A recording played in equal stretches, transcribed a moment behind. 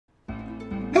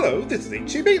Hello, this is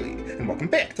H.C. Bailey, and welcome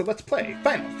back to Let's Play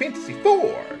Final Fantasy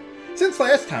IV! Since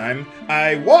last time,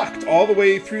 I walked all the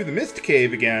way through the Mist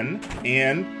Cave again,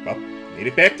 and, well, made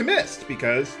it back to Mist,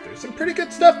 because there's some pretty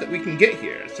good stuff that we can get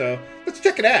here, so let's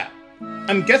check it out.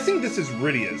 I'm guessing this is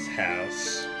Rydia's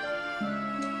house.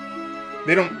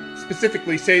 They don't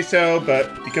specifically say so,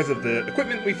 but because of the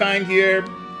equipment we find here,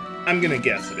 I'm gonna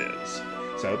guess it is.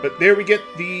 So, but there we get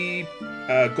the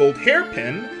gold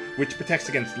hairpin, which protects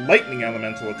against lightning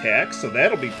elemental attacks, so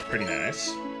that'll be pretty nice.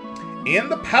 And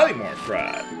the Polymorph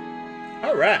rod.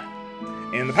 Alright.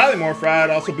 And the Polymorph rod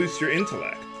also boosts your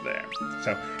intellect there.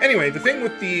 So, anyway, the thing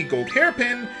with the gold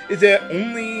hairpin is that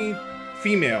only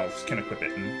females can equip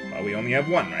it, and, well, we only have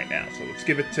one right now, so let's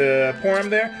give it to Porom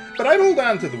there. But I'd hold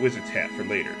on to the wizard's hat for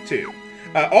later, too.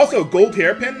 Also, gold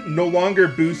hairpin no longer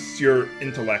boosts your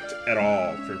intellect at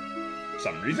all for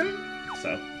some reason,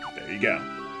 so there you go.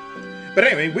 But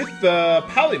anyway, with the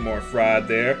Polymorph rod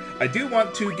there, I do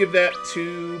want to give that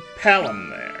to Palom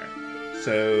there.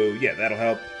 So, yeah, that'll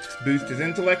help boost his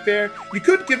intellect there. You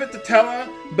could give it to Tellah,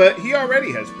 but he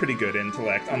already has pretty good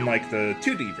intellect, unlike the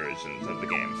 2D versions of the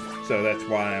game. So that's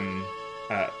why I'm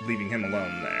leaving him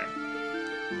alone there.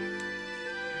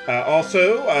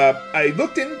 Also, I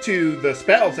looked into the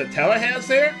spells that Tellah has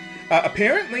there.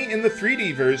 Apparently, in the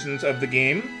 3D versions of the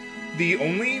game, the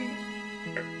only...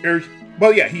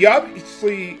 well, yeah, he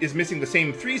obviously is missing the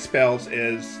same 3 spells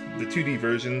as the 2D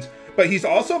versions, but he's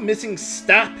also missing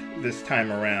Stop this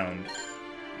time around.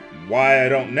 Why, I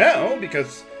don't know,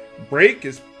 because Break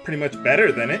is pretty much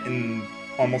better than it in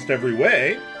almost every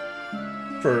way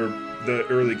for the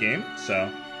early game,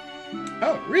 so...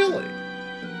 Oh, really?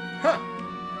 Huh.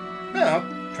 Well,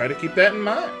 I'll try to keep that in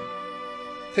mind.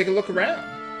 Take a look around.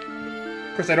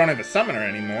 Of course, I don't have a summoner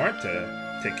anymore to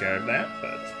take care of that,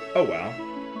 but oh well.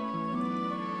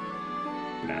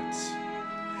 Nuts.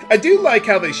 I do like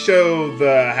how they show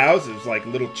the houses, like, a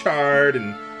little charred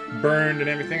and burned and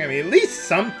everything. I mean, at least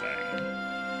something.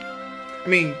 I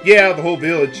mean, yeah, the whole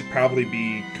village should probably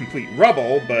be complete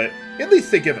rubble, but at least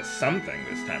they give us something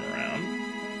this time around.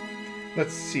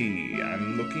 Let's see,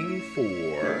 I'm looking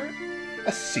for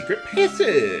a secret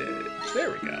passage. There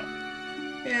we go.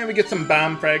 Yeah, we get some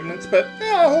bomb fragments, but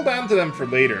yeah, I'll hold on to them for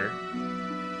later.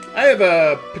 I have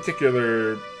a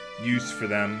particular use for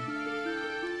them.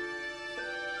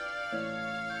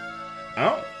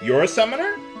 Oh, you're a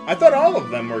summoner? I thought all of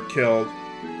them were killed.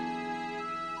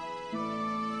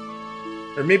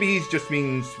 Or maybe he just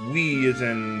means we as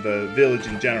in the village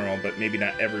in general, but maybe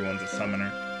not everyone's a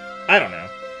summoner. I don't know.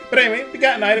 But anyway, we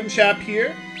got an item shop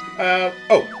here.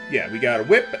 Oh, yeah, we got a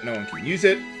whip, but no one can use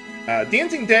it.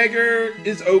 Dancing Dagger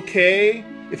is okay.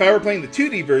 If I were playing the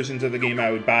 2D versions of the game,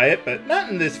 I would buy it, but not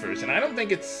in this version. I don't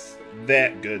think it's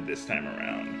that good this time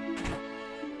around.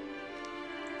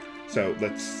 So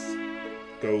let's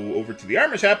go over to the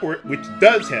armor shop, which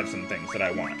does have some things that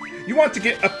I want. You want to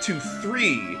get up to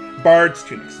 3 Bard's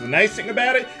Tunics. The nice thing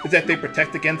about it is that they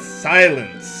protect against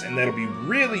silence, and that'll be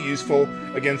really useful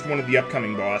against one of the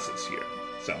upcoming bosses here.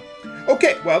 So,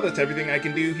 okay, well, that's everything I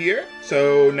can do here.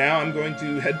 So now I'm going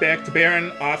to head back to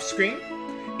Baron off-screen,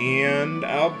 and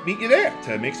I'll meet you there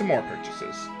to make some more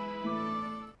purchases.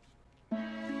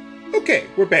 Okay,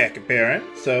 we're back at Baron,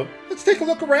 so let's take a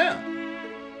look around.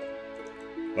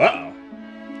 Uh-oh.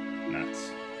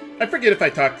 Nuts. I forget if I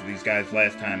talked to these guys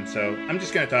last time, so I'm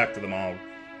just going to talk to them all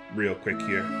real quick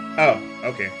here. Oh,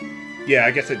 okay. Yeah,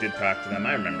 I guess I did talk to them.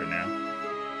 I remember now.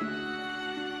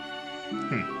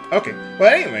 Okay.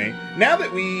 Well, anyway, now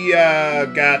that we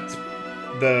got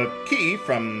the key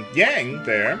from Yang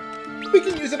there, we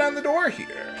can use it on the door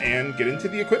here and get into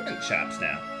the equipment shops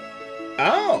now.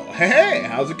 Oh, hey,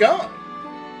 how's it going?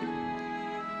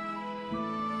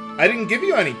 I didn't give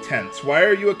you any tents. Why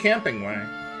are you a camping way?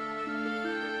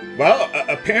 Well,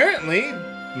 apparently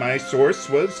my source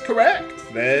was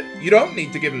correct, that you don't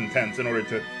need to give them tents in order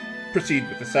to proceed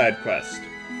with the side quest.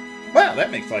 Well,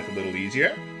 that makes life a little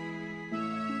easier.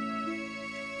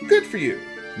 Good for you.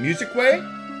 Music way?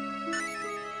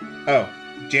 Oh,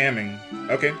 jamming.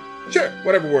 Okay, sure,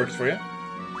 whatever works for you.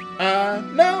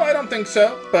 No, I don't think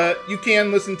so, but you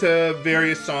can listen to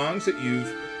various songs that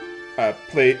you've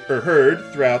played or heard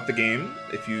throughout the game,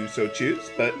 if you so choose.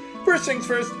 But first things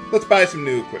first, let's buy some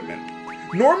new equipment.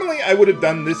 Normally, I would have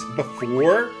done this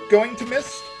before going to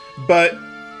Mist, but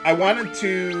I wanted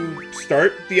to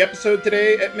start the episode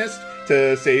today at Mist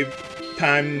to save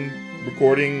time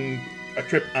recording a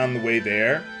trip on the way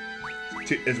there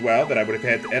as well that I would have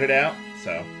had to edit out.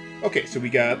 So, okay, so we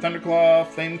got Thunderclaw,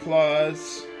 Flame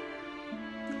Claws,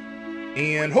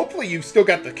 and hopefully you've still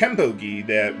got the Kenpo gi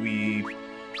that we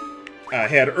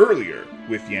had earlier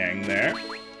with Yang there.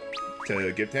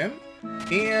 to give to him.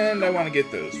 And I want to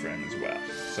get those for him as well.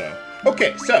 So,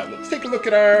 okay, so let's take a look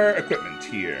at our equipment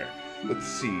here. Let's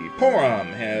see.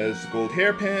 Porom has the gold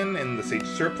hairpin and the sage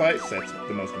surplice. That's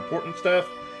the most important stuff.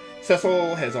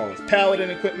 Cecil has all his paladin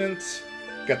equipment.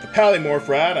 Got the polymorph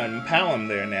rod on Palom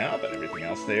there now, but everything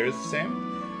else there is the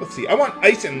same. Let's see. I want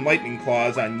ice and lightning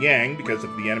claws on Yang because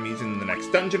of the enemies in the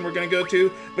next dungeon we're going to go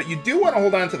to. But you do want to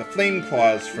hold on to the flame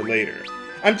claws for later.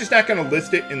 I'm just not going to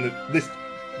list it in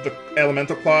the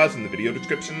elemental claws in the video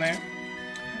description there.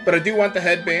 But I do want the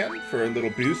headband for a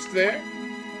little boost there.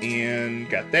 And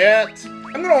got that.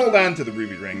 I'm going to hold on to the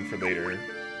ruby ring for later.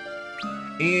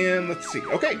 And let's see.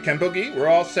 Okay, Kenpo gi, we're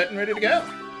all set and ready to go.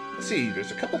 Let's see,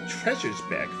 there's a couple treasures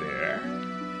back there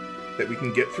that we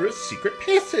can get through a secret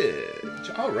passage.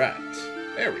 Alright,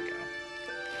 there we go.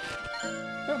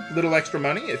 Well, a little extra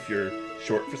money if you're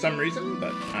short for some reason,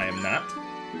 but I am not.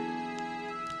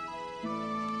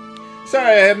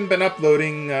 Sorry I haven't been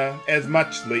uploading as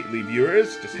much lately,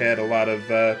 viewers. Just had a lot of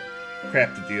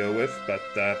crap to deal with, but,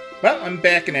 well, I'm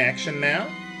back in action now.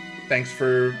 Thanks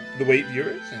for the wait,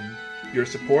 viewers, and your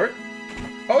support.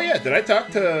 Oh yeah, did I talk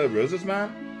to Rosa's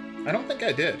mom? I don't think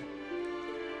I did.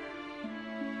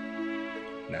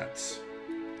 Nuts.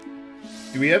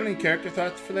 Do we have any character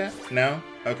thoughts for that? No?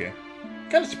 Okay.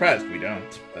 Kind of surprised we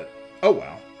don't, but oh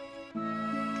well.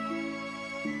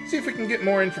 See if we can get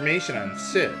more information on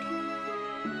Sid.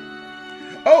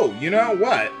 Oh, you know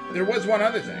what? There was one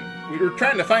other thing. We were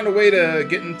trying to find a way to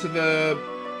get into the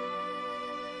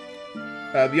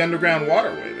underground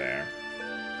waterway there.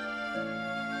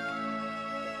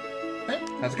 Hey,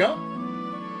 how's it going?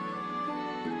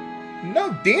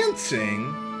 No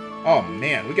dancing? Oh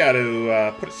man, we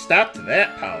gotta put a stop to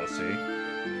that policy.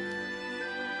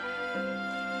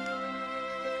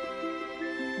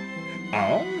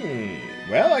 Oh,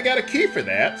 well, I got a key for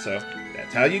that, so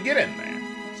that's how you get in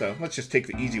there. So let's just take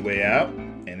the easy way out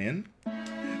and in.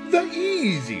 The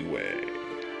easy way.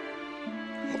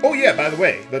 Oh yeah, by the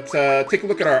way, let's take a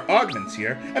look at our augments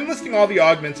here. I'm listing all the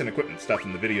augments and equipment stuff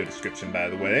in the video description, by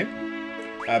the way.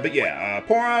 But yeah,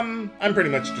 Porom, I'm pretty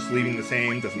much just leaving the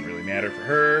same. Doesn't really matter for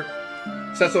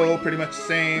her. Cecil, pretty much the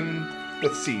same.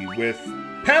 Let's see, with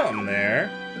Palom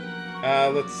there,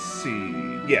 let's see.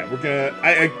 Yeah, we're gonna...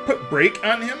 I put break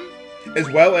on him, as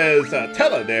well as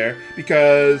Tellah there,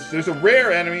 because there's a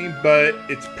rare enemy, but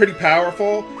it's pretty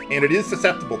powerful, and it is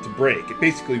susceptible to break. It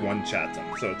basically one-shots him,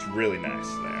 so it's really nice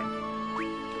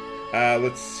there.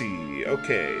 Let's see.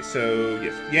 Okay, so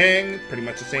yes, Yang, pretty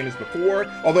much the same as before.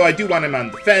 Although I do want him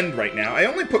on defend right now. I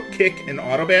only put kick in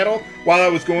auto battle while I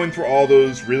was going through all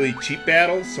those really cheap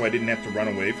battles, so I didn't have to run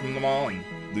away from them all and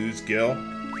lose gil.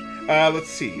 Let's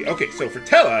see. Okay, so for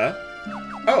Tellah...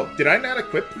 Oh, did I not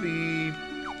equip the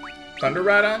Thunder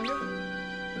Rod on you?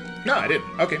 No, I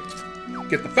didn't. Okay.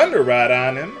 Get the Thunder Rod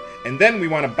on him, and then we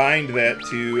want to bind that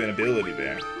to an ability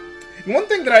there. And one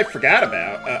thing that I forgot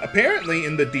about, apparently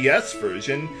in the DS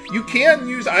version, you can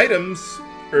use items,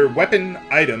 or weapon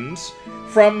items,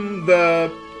 from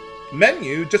the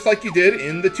menu, just like you did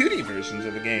in the 2D versions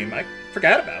of the game. I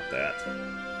forgot about that.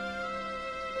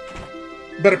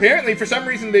 But apparently, for some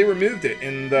reason, they removed it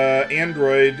in the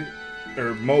Android,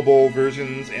 or mobile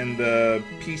versions, and the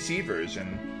PC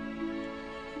version.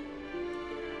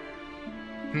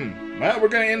 Well, we're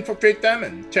going to infiltrate them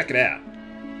and check it out.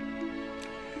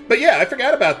 But yeah, I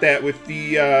forgot about that with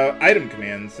the item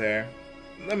commands there.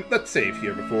 Let's save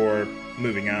here before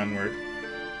moving onward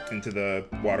into the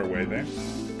waterway there.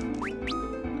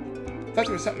 I thought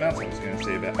there was something else I was going to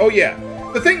say about. Oh yeah,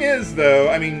 the thing is though,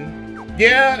 I mean,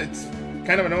 yeah, it's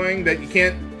kind of annoying that you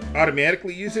can't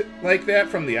automatically use it like that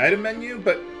from the item menu,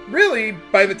 but really,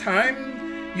 by the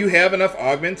time you have enough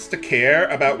augments to care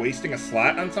about wasting a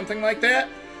slot on something like that,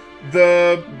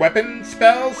 the weapon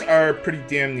spells are pretty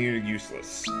damn near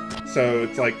useless. So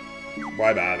it's like,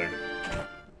 why bother?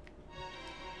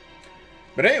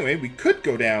 But anyway, we could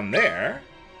go down there.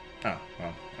 Oh,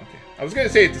 well, okay. I was going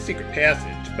to say it's a secret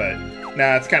passage, but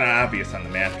nah, it's kind of obvious on the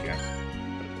map here.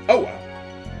 But, oh well.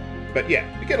 But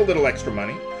yeah, we get a little extra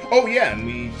money. Oh yeah, and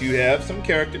we do have some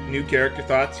new character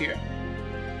thoughts here.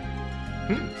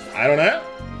 I don't know.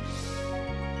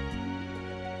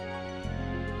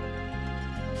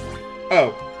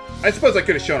 Oh, I suppose I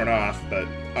could have shown it off, but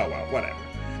oh well, whatever.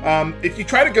 If you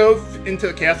try to go into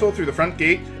the castle through the front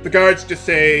gate, the guards just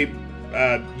say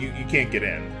you can't get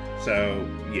in. So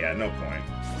yeah, no point.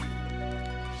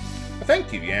 Well,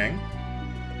 thank you, Yang.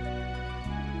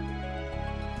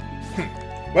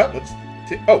 Well, let's.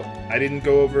 Oh, I didn't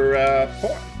go over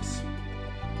forums.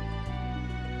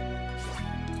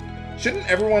 Shouldn't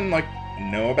everyone like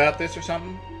know about this or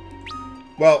something?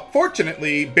 Well,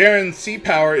 fortunately, Baron's sea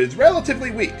power is relatively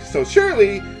weak, so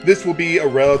surely this will be a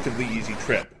relatively easy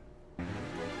trip.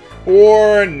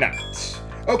 Or not.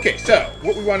 Okay, so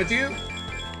what we want to do,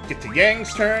 get to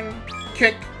Yang's turn,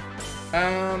 kick.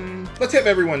 Let's have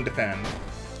everyone defend.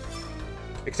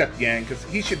 Except Yang, because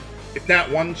he should, if not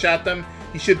one-shot them,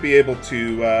 he should be able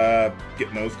to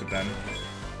get most of them.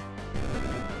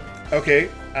 Okay,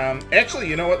 actually,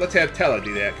 you know what? Let's have Tellah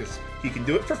do that, because he can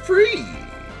do it for free.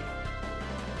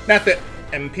 Not that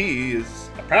MP is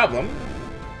a problem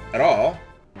at all,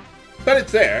 but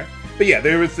it's there. But yeah,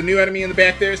 there was the new enemy in the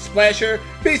back there, Splasher.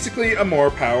 Basically, a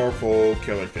more powerful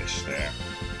killer fish there.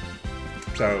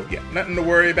 So, yeah, nothing to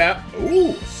worry about.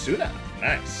 Ooh, Suna.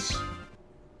 Nice.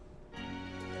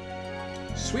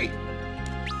 Sweet.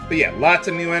 But yeah, lots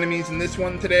of new enemies in this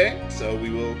one today, so we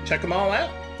will check them all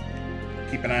out.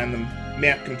 Keep an eye on the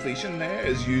map completion there,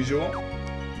 as usual.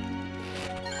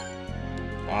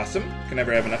 Awesome. Can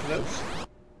never have enough of those.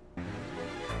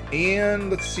 And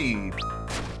let's see.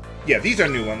 Yeah, these are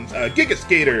new ones. Giga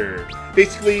Skater.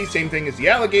 Basically, same thing as the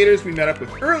alligators we met up with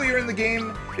earlier in the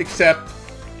game, except,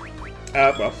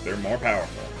 well, they're more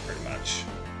powerful, pretty much.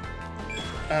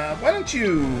 Why don't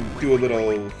you do a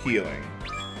little healing?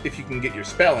 If you can get your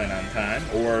spell in on time,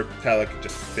 or Tellah could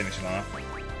just finish him off.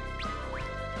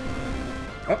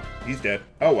 Oh, he's dead.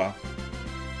 Oh, well.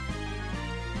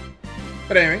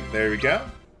 But anyway, there we go.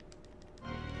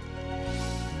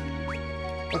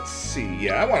 Let's see.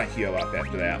 Yeah, I want to heal up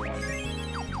after that one.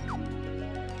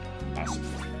 Awesome.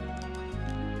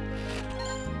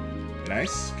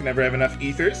 Nice. Can never have enough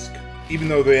ethers, even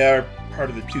though they are part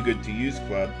of the Too Good To Use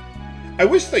club. I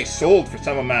wish they sold for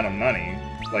some amount of money,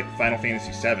 like Final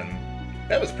Fantasy VII.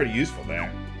 That was pretty useful there.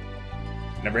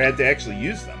 Never had to actually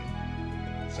use them.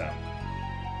 So.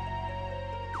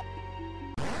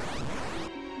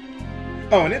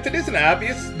 Oh, and if it isn't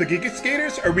obvious, the Giga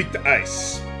Skaters are weak to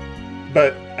ice.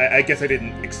 But I guess I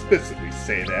didn't explicitly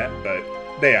say that, but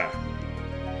they are.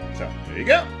 So, there you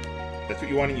go. That's what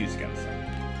you want to use against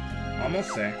them.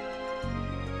 Almost there.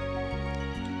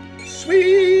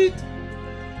 Sweet!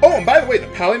 Oh, and by the way, the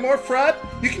Polymorph rod,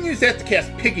 you can use that to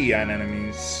cast Piggy on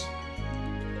enemies.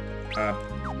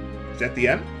 Is that the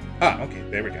end? Ah, okay,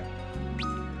 there we go.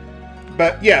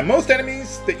 But yeah, most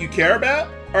enemies that you care about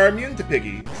are immune to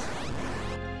Piggies.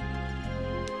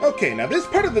 Okay, now this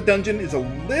part of the dungeon is a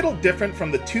little different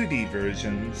from the 2D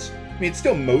versions. I mean, it's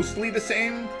still mostly the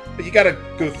same, but you gotta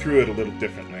go through it a little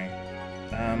differently.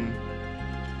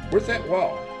 Where's that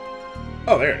wall?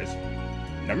 Oh, there it is.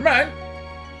 Never mind.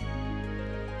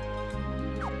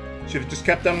 Should have just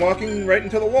kept on walking right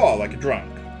into the wall like a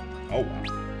drunk. Oh, wow.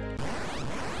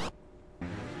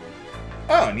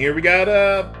 Oh, and here we got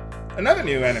another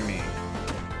new enemy.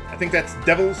 I think that's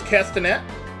Devil's Castanet.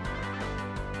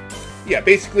 Yeah,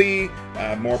 basically,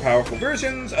 more powerful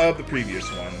versions of the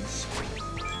previous ones.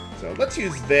 So let's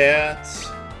use that.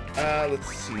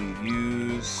 Let's see,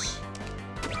 use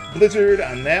Blizzard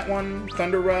on that one,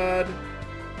 Thunder Rod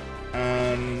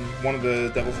on one of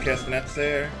the Devil's Castanets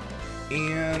there,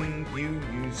 and you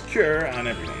use Cure on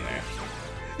everyone there.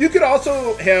 You could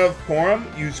also have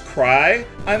Porom use Cry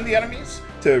on the enemies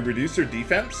to reduce their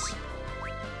defense.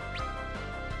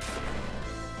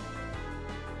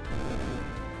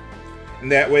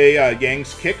 And that way,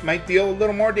 Yang's kick might deal a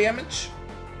little more damage.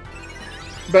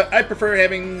 But I prefer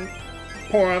having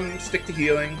Porom stick to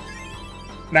healing.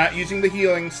 Not using the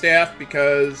healing staff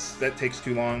because that takes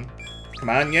too long. Come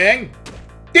on, Yang!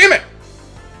 Damn it!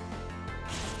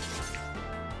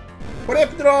 What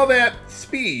happened to all that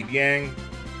speed, Yang?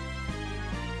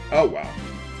 Oh, wow.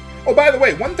 Oh, by the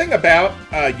way, one thing about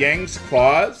Yang's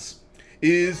claws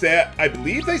is that I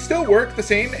believe they still work the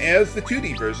same as the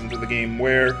 2D versions of the game,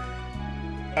 where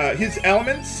his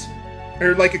elements,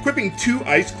 or like equipping 2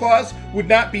 ice claws, would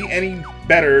not be any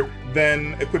better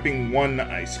than equipping 1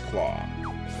 ice claw.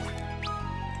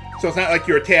 So it's not like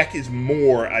your attack is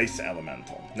more ice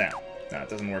elemental. No, it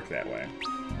doesn't work that way.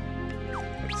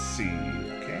 Let's see.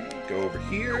 Okay, go over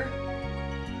here.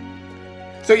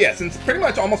 So yeah, since pretty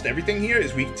much almost everything here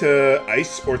is weak to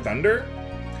ice or thunder,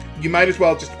 you might as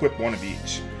well just equip 1 of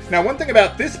each. Now, one thing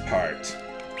about this part,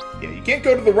 yeah, you can't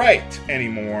go to the right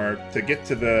anymore to get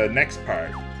to the next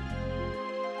part.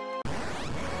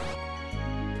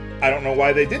 I don't know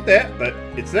why they did that, but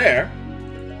it's there.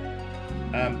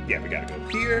 Yeah, we gotta go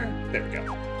here. There we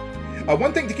go.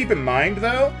 One thing to keep in mind,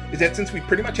 though, is that since we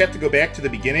pretty much have to go back to the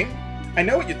beginning, I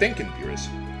know what you're thinking, viewers.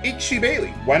 H.C.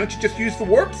 Bailey, why don't you just use the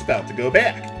warp spell to go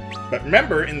back? But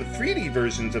remember, in the 3D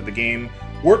versions of the game,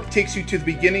 warp takes you to the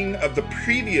beginning of the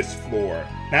previous floor,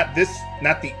 not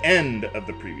the end of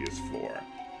the previous floor.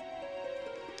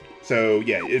 So,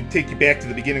 yeah, it'd take you back to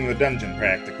the beginning of the dungeon,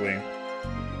 practically.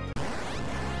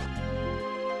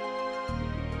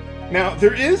 Now,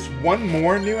 there is one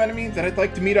more new enemy that I'd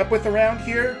like to meet up with around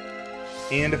here.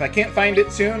 And if I can't find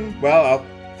it soon, well, I'll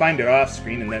find it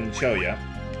off-screen and then show you.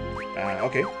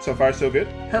 Okay, so far so good.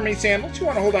 Hermes sandals, you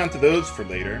want to hold on to those for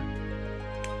later.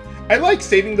 I like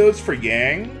saving those for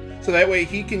Yang, so that way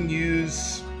he can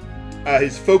use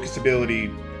his focus ability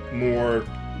more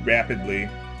rapidly.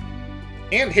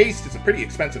 And haste is a pretty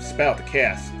expensive spell to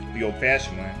cast the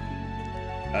old-fashioned way.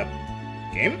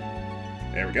 Game?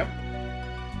 There we go.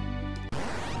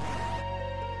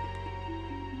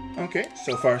 Okay,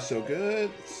 so far so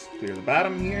good. Let's clear the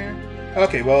bottom here.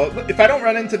 Okay, well, if I don't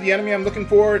run into the enemy I'm looking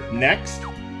for next,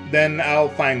 then I'll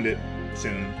find it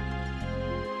soon.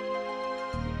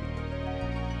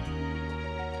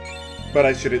 But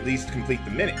I should at least complete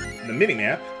the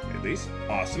mini-map, at least.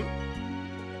 Awesome.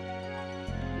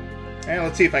 And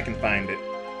let's see if I can find it.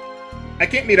 I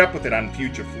can't meet up with it on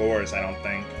future floors, I don't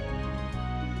think.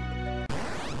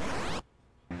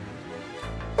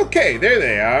 Okay, there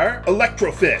they are.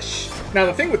 Electrofish. Now,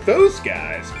 the thing with those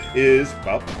guys is,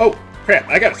 well, oh, crap,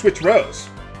 I gotta switch rows.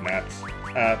 Nuts.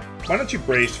 Why don't you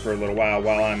brace for a little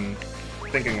while I'm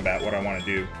thinking about what I want to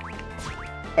do.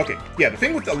 Okay, yeah, the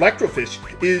thing with electrofish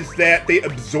is that they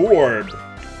absorb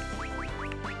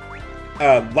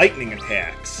lightning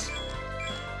attacks.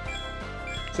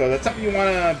 So that's something you want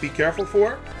to be careful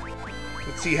for.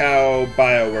 Let's see how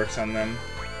bio works on them.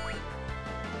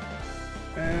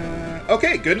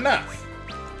 Okay, good enough.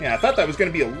 Yeah, I thought that was going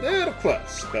to be a little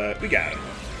close, but we got it.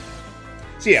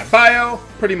 So yeah, bio,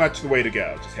 pretty much the way to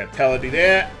go. Just have Tellah do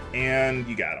that, and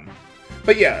you got them.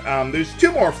 But yeah, there's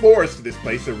 2 more floors to this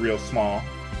place. They're real small.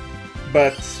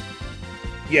 But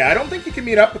yeah, I don't think you can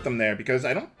meet up with them there because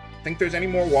I don't think there's any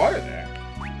more water there.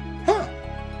 Huh.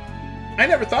 I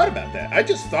never thought about that. I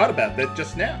just thought about that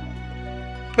just now.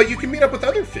 But you can meet up with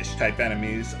other fish-type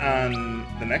enemies on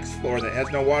the next floor that has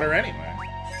no water anyway.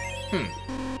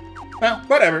 Well,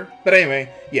 whatever. But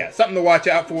anyway, yeah, something to watch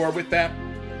out for with that.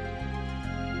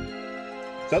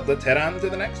 So let's head on to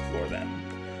the next floor then.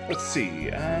 Let's see.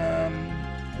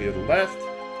 Clear the left.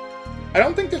 I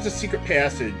don't think there's a secret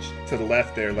passage to the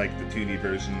left there like the 2D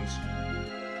versions.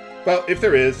 Well, if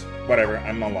there is, whatever,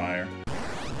 I'm a liar.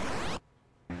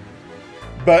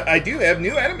 But I do have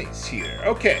new enemies here.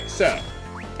 Okay, so,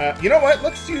 you know what?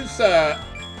 Let's use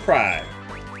Pry.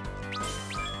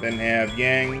 Then have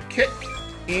Yang kick,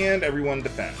 and everyone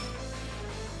defend.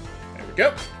 There we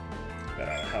go.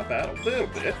 That'll help out a little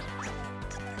bit.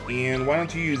 And why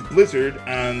don't you use Blizzard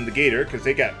on the Gator, because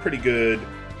they got pretty good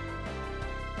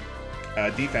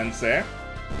defense there.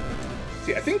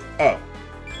 See, I think... Oh.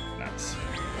 Nuts.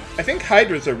 I think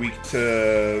Hydras are weak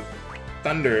to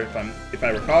Thunder, if I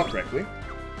recall correctly.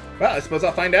 Well, I suppose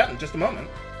I'll find out in just a moment.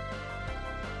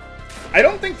 I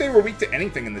don't think they were weak to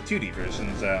anything in the 2D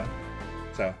versions, though.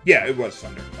 So, yeah, it was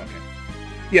Thunder. Okay.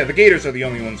 Yeah, the Gators are the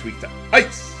only ones weak to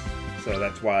Ice! So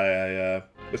that's why I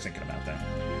was thinking about that.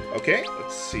 Okay,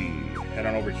 let's see. Head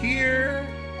on over here.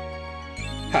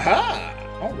 Haha!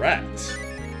 Alright.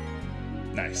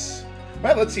 Nice.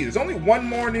 Well, let's see. There's only one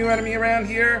more new enemy around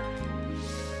here,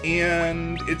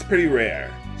 and it's pretty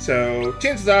rare. So,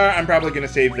 chances are I'm probably going to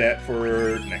save that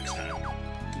for next time.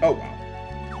 Oh, wow.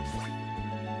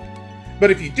 But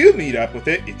if you do meet up with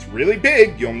it, it's really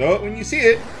big. You'll know it when you see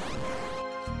it.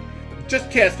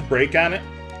 Just cast a break on it.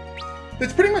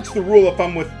 That's pretty much the rule of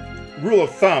thumb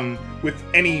with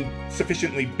any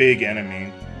sufficiently big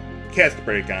enemy. Cast a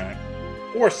break on it.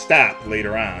 Or stop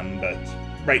later on, but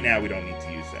right now we don't need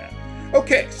to use that.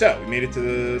 Okay, so we made it to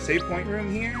the save point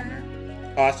room here.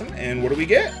 Awesome, and what do we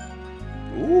get?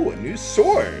 Ooh, a new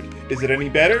sword. Is it any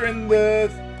better in the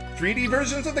 3D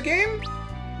versions of the game?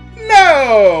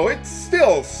 No! It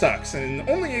still sucks and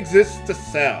only exists to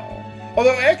sell.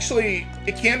 Although actually,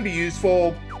 it can be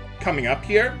useful coming up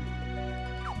here.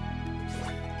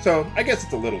 So, I guess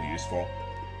it's a little useful.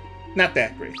 Not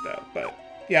that great though, but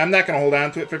yeah, I'm not going to hold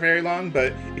on to it for very long,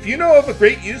 but if you know of a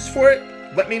great use for it,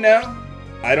 let me know.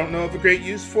 I don't know of a great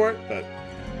use for it, but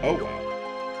oh well.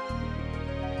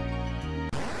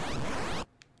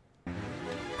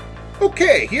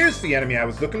 Okay, here's the enemy I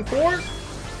was looking for.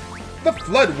 The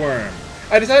Floodworm.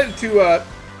 I decided to,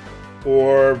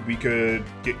 or we could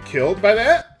get killed by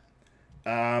that.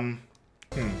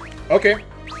 Okay.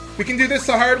 We can do this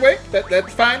the hard way.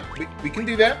 That's fine. We can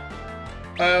do that.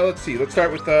 Let's see. Let's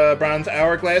start with the Bronze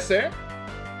Hourglass there.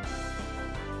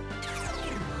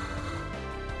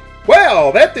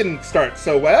 Well, that didn't start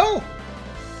so well.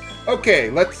 Okay,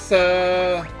 let's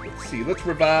see. Let's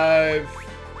revive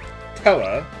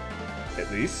Tellah,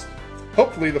 at least.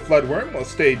 Hopefully the Floodworm will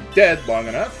stay dead long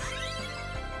enough.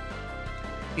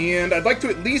 And I'd like to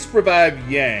at least revive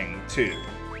Yang, too.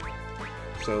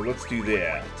 So let's do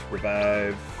that.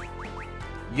 Revive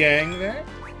Yang there.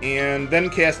 And then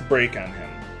cast Break on him.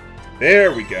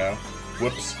 There we go.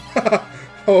 Whoops.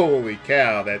 Holy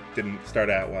cow, that didn't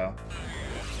start out well.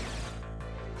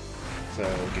 So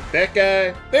get that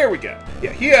guy. There we go.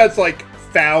 Yeah, he has like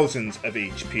thousands of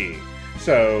HP.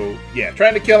 So yeah,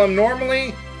 trying to kill him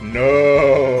normally?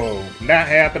 No, not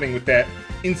happening with that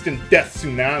instant death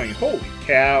tsunami. Holy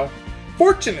cow.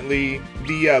 Fortunately,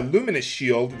 the luminous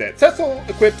shield that Cecil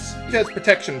equips has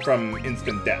protection from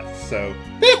instant death. So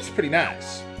that's pretty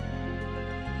nice.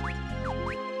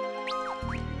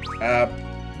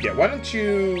 Yeah, why don't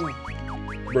you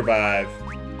revive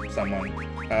someone?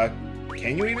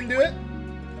 Can you even do it?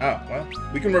 Oh, well,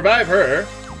 we can revive her,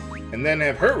 and then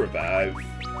have her revive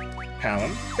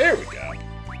Palom. There we go.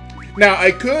 Now,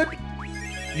 I could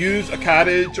use a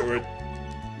cottage or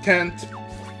a tent,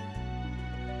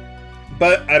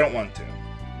 but I don't want to.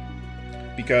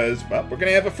 Because, well, we're going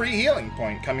to have a free healing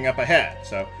point coming up ahead,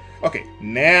 so... Okay,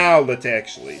 now let's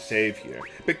actually save here.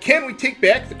 But can we take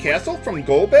back the castle from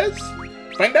Golbez?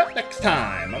 Find out next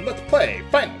time on Let's Play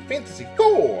Final Fantasy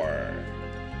IV.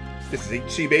 This is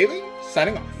H.C. Bailey,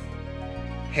 signing off.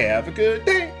 Have a good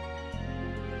day.